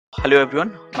Hello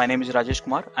everyone, my name is Rajesh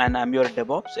Kumar and I'm your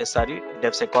DevOps SRE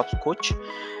DevSecOps coach.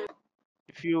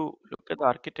 If you look at the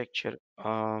architecture,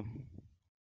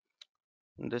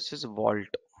 this is Vault,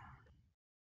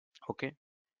 okay,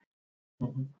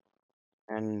 Mhm.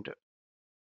 and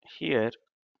here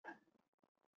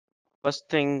first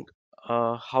thing,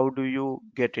 how do you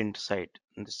get inside?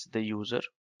 This is the user,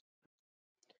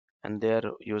 and they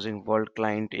are using Vault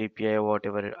Client API,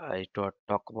 whatever I talk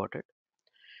about it.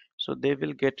 So they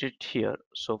will get it here.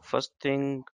 So first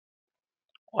thing,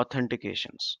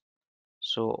 authentications.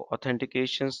 So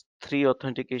authentications, three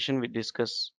authentication we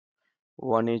discuss.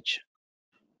 One is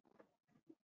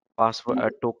password Yeah.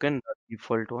 token, the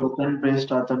default one,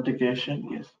 Token-based authentication,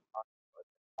 yes. and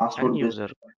Password-based user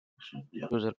authentication, yeah.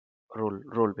 user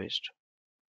role based.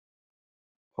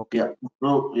 Okay, Yeah.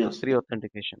 So, yes. three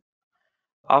authentication.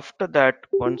 After that,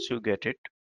 once you get it,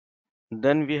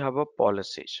 then we have a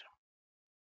policies.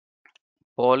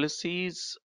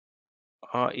 Policies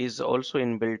is also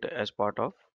inbuilt as part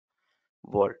of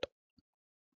Vault,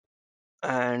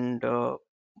 and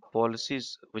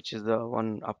policies, which is the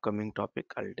one upcoming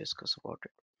topic I'll discuss about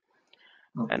it.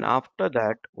 And Okay. after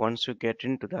that, once you get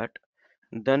into that,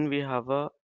 then we have a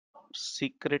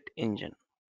secret engine.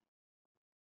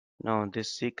 Now,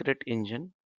 this secret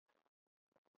engine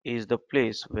is the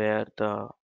place where the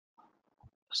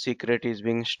secret is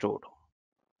being stored.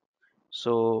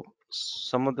 So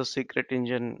some of the secret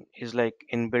engine is like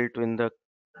inbuilt in the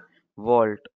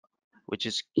vault, which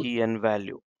is key and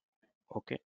value.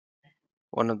 Okay,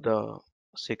 one of the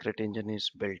secret engine is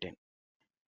built in.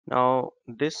 Now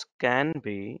this can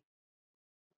be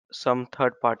some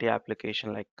third party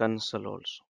application like console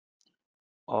also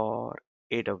or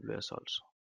AWS also.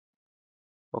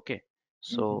 Okay, Mhm.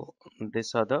 so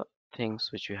these are the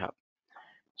things which we have.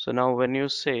 So now when you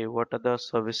say what are the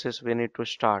services we need to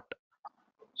start,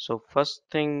 so first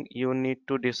thing you need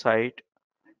to decide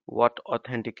what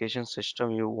authentication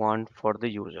system you want for the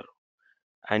user,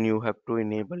 and you have to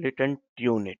enable it and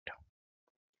tune it.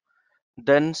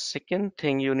 Then second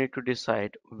thing, you need to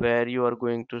decide where you are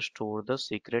going to store the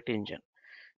secret engine.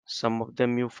 Some of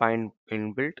them you find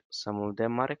inbuilt, some of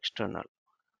them are external.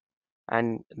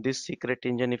 And this secret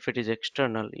engine, if it is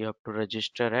external, you have to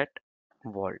register at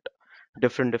Vault.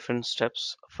 Different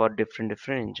steps for different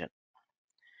engine.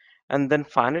 And then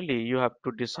finally you have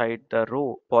to decide the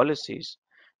row policies,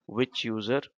 which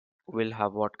user will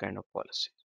have what kind of policy.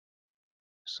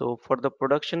 So for the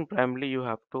production, primarily you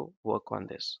have to work on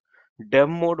this. Dev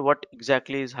mode, what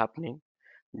exactly is happening?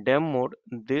 Dev mode,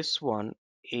 this one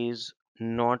is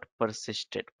not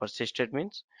persisted. Persisted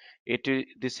means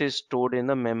this is stored in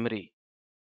the memory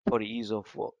for ease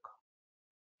of work.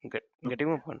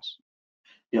 Getting my points?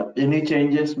 Yeah. Any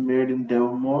changes made in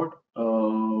dev mode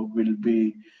will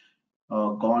be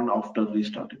gone after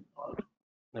restarting.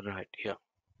 Right, yeah.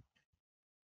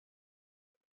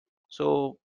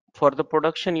 So for the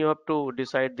production, you have to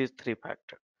decide these three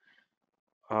factors.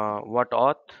 What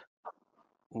auth,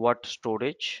 what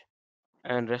storage,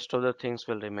 and rest of the things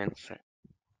will remain same.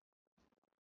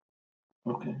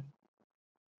 Okay.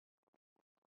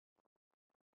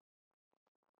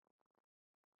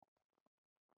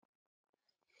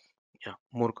 Yeah,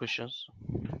 more questions?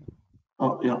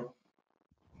 Oh, yeah.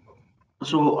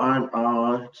 So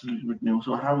it's a little bit new.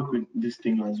 So I have a quick this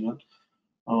thing as well.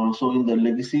 So in the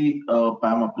legacy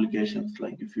PAM applications,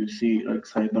 like if you see like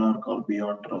CyberArk or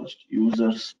Beyond Trust,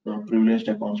 users privileged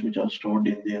accounts which are stored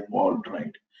in their vault,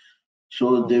 right?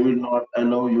 So they Mm-hmm. will not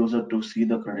allow user to see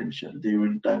the credential. They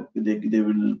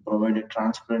will provide a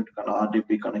transparent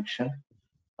RDP connection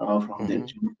from their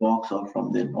Mm-hmm. box or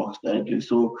from their box directly.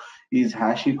 So is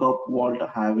Hashicorp Vault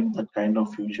having that kind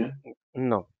of feature?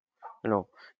 No, no.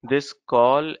 This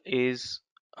call is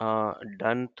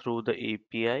done through the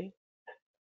API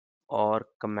or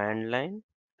command line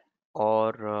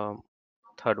or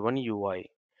third one UI.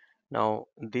 Now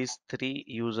these three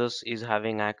users is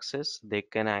having access. They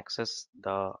can access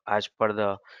the as per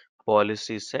the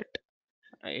policy set.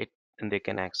 It and they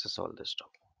can access all this stuff.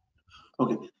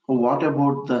 Okay. So what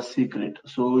about the secret?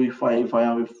 So if I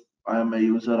am a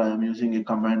user, I am using a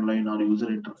command line or user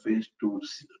interface to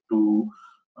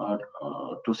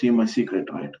see my secret,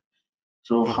 right?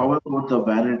 So Mhm. how about the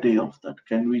validity of that?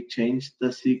 Can we change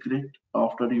the secret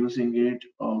after using it,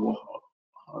 or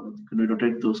how can we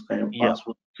rotate those kind of Yeah,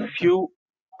 passwords like that? few.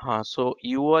 So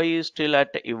UI is still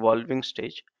at the evolving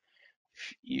stage.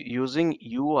 Using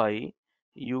UI,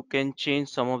 you can change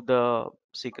some of the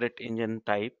secret engine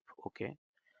type. Okay.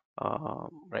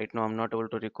 Right now, I'm not able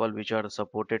to recall which are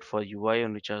supported for UI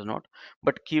and which are not,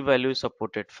 but key value is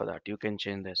supported for that. You can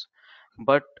change this.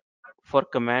 But For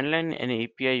command line and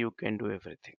API, you can do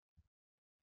everything.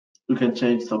 You can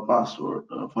change the password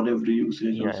for every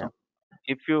usage or Yeah, yeah. something.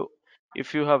 If you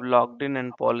if you have logged in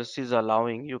and policies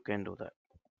allowing, you can do that.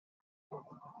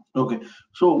 Okay.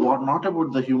 So what not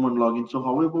about the human login? So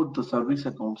how about the service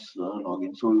accounts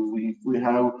login? So we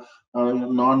have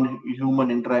non-human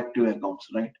interactive accounts,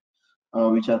 right?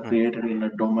 Which are Hmm. created in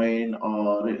a domain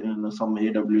or in some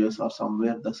AWS or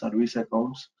somewhere, the service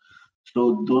accounts.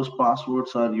 So those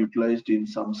passwords are utilized in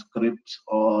some scripts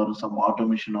or some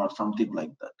automation or something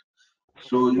like that.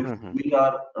 So if Hmm. we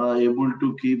are able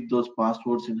to keep those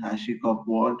passwords in Hashicorp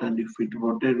vault, and if we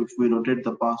rotate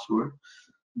the password,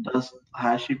 does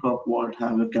Hashicorp vault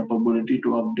have a capability to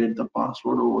update the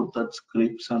password over that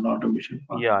scripts and automation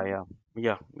part? Yeah, yeah,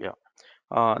 yeah,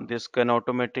 yeah. This can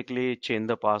automatically change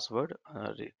the password,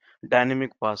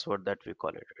 dynamic password that we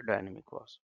call it, dynamic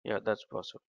password. Yeah, that's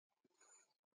possible.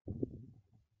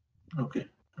 Okay,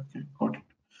 okay, got it.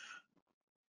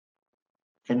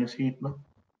 Can you see it now?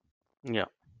 Yeah.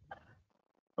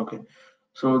 Okay.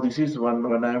 So this is one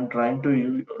when I am trying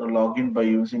to log in by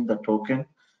using the token.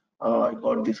 I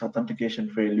got this authentication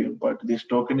failure, but this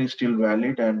token is still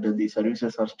valid and the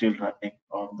services are still running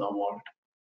on the vault.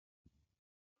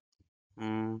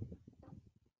 Mm,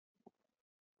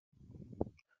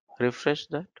 refresh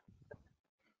that.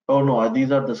 Oh no,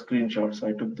 these are the screenshots.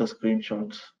 I took the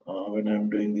screenshots when I'm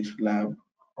doing this lab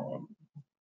on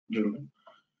July.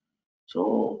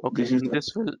 So Okay, this is the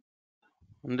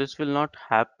this will not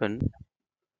happen.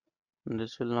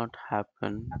 This will not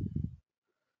happen.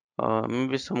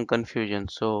 Maybe some confusion.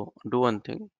 So do one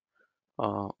thing.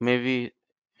 Maybe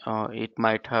it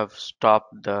might have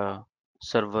stopped the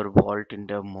server vault in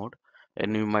dev mode,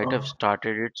 and you might have uh,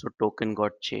 started it, so token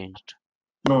got changed.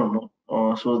 no.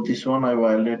 So this one I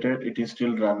violated. It is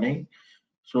still running.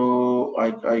 So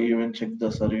I even checked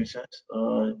the services.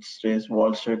 It says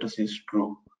vault status is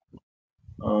true.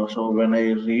 So when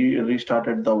I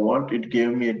restarted the vault, it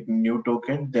gave me a new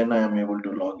token. Then I am able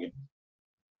to log in.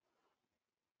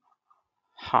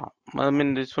 Huh. I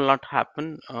mean, this will not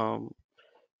happen.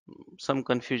 Some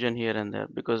confusion here and there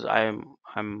because I'm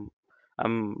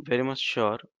very much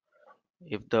sure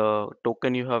if the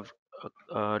token you have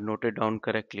noted down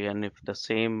correctly and if the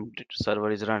same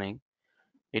server is running,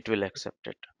 it will accept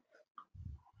it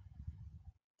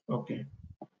Okay.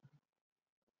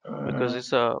 because Uh,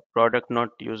 it's a product not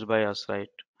used by us, right?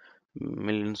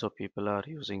 Millions of people are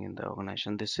using in the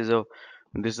organization. This is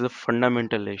a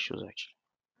fundamental issues actually.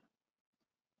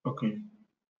 okay.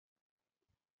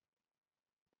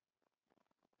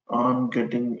 I'm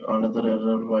getting another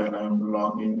error while I'm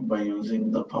logging by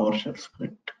using the PowerShell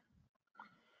script.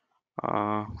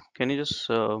 Uh, can you just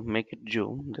make it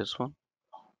zoom this one?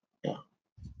 Yeah.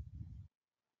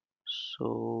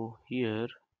 So here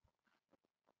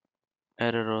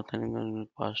error authentication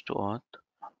pass to auth.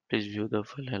 Please view the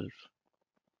full help.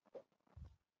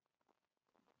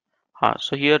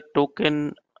 So here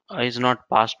token is not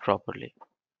passed properly.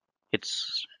 It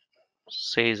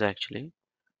says actually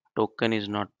token is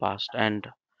not passed, and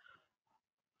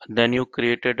then you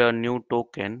created a new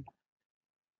token.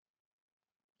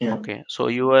 Yeah. Okay, so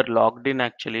you are logged in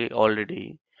actually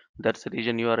already. That's the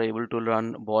reason you are able to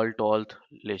run vault auth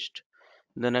list.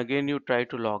 Then again you try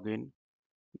to log in,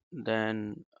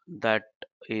 then that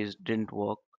is didn't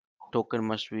work. Token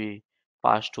must be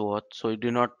passed to auth. So you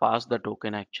do not pass the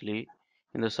token actually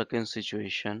in the second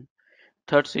situation.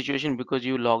 Third situation, because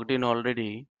you logged in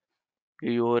already,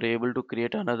 you were able to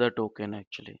create another token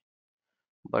actually.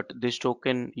 But this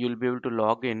token you'll be able to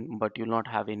log in, but you'll not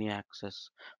have any access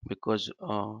because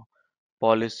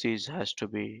policies has to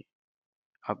be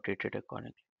updated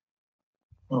accordingly.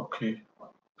 Okay.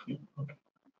 Okay.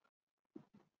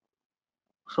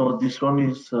 So this one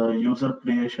is user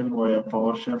creation via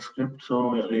PowerShell script. So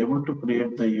we are able to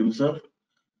create the user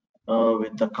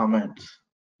with the commands.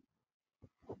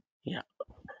 Yeah,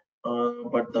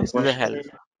 But the this is a question help. is,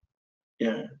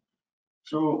 yeah.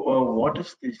 So what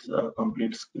is this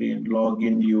complete screen?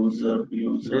 Login, user,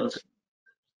 This users.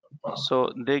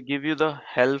 so they give you the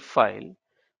help file.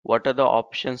 What are the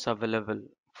options available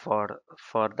for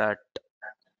that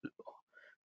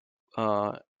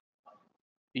uh,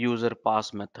 user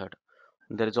pass method?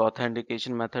 There is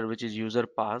authentication method which is user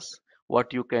pass.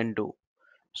 What you can do?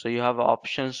 So you have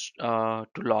options to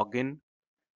log in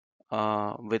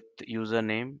with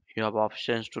username. You have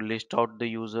options to list out the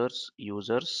users.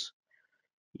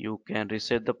 You can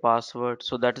reset the password.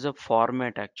 So that is a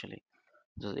format actually,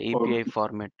 the API Okay.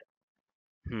 format.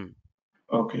 Hmm.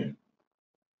 Okay.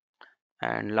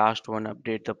 And last one,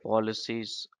 update the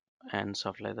policies and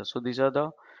stuff like that. So these are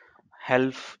the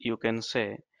help you can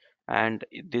say. And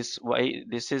this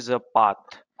is a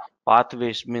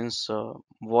pathways means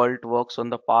Vault works on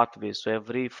the pathway. So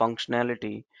every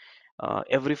functionality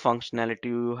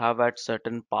you have at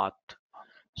certain path.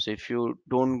 So if you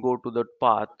don't go to that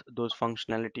path, those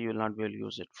functionality you will not be able to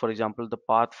use it. For example, the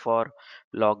path for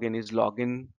login is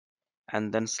login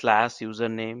and then slash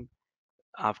username,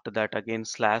 after that again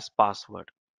slash password.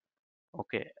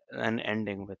 Okay, and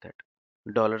ending with it.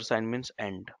 Dollar sign means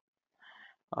end.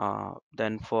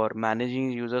 Then for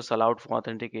managing users allowed for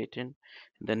authentication,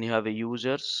 then you have a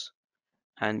users,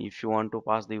 and if you want to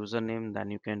pass the username, then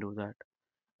you can do that.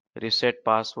 Reset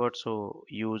password, so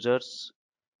users,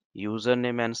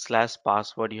 username and slash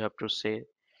password you have to say,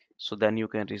 so then you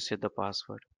can reset the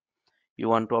password. You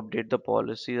want to update the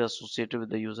policies associated with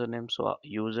the username, so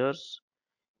users,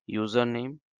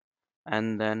 username,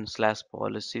 and then slash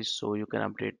policies, so you can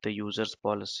update the users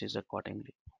policies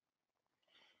accordingly.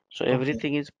 So Okay.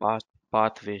 everything is path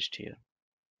based here.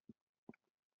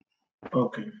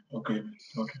 Okay. Okay.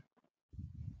 Okay.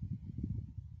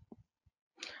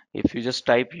 If you just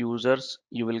type users,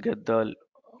 you will get the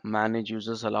manage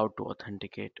users allowed to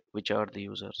authenticate, which are the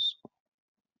users.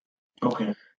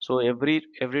 Okay. So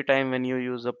every time when you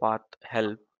use the path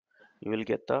help, you will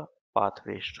get the path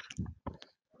based.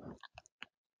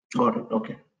 Got it.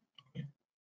 Okay.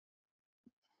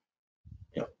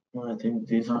 Yeah. I think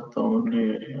these are the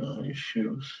only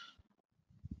issues.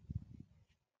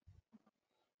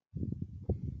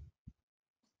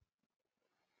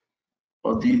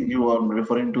 Or you are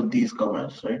referring to these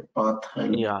commands, right? Path,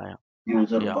 help, Yeah, yeah,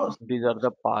 user, yeah. pass. These are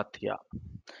the path. Yeah.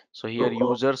 So So, here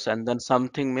users and then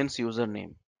something means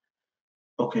username,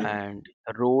 okay. and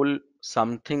role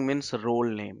something means role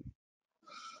name.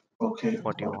 Okay.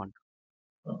 What you Got it. want.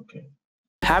 Okay.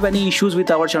 Have any issues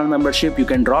with our channel membership, you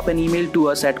can drop an email to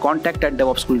us at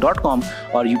contact@devopsschool.com,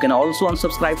 or you can also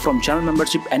unsubscribe from channel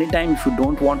membership anytime if you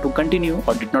don't want to continue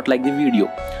or did not like the video.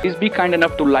 Please be kind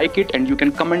enough to like it, and you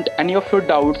can comment any of your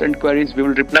doubts and queries. We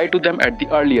will reply to them at the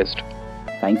earliest.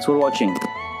 Thanks for watching.